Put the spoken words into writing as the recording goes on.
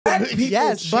Black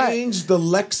people change the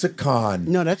lexicon.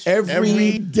 No, that's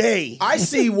every day. I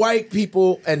see white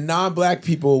people and non-black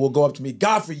people will go up to me,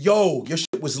 Godfrey, yo, your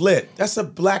shit was lit. That's a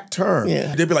black term.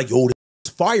 Yeah. They'd be like, yo,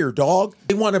 this fire, dog.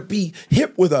 They want to be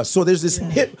hip with us. So there's this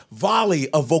hip volley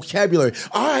of vocabulary.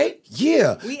 All right,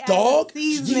 yeah, We add dog. the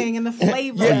seasoning and the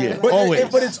flavor. Yeah,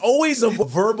 but it's always a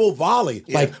verbal volley.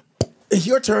 Yeah. Like, it's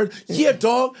your turn. Yeah,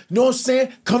 dog. Know what I'm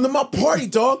saying? Come to my party,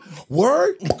 dog.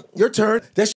 Word. Your turn.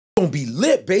 That shit gonna be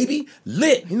lit, baby.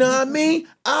 Lit. You know what I mean?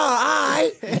 All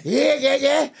right.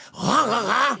 Yeah.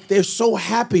 They're so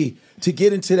happy to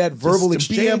get into that verbal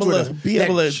exchange with us.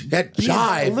 That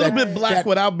jive. A little bit black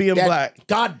without being black.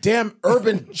 Goddamn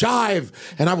urban jive.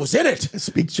 And I was in it.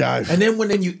 Speak jive. And then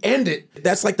when you end it,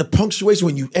 that's like the punctuation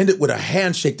when you end it with a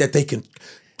handshake that they can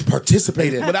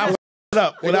participate in. Without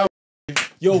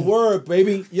Your word,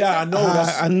 baby. Yeah, I know.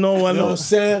 I know. You know what I'm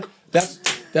saying? That's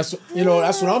what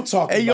I'm talking about.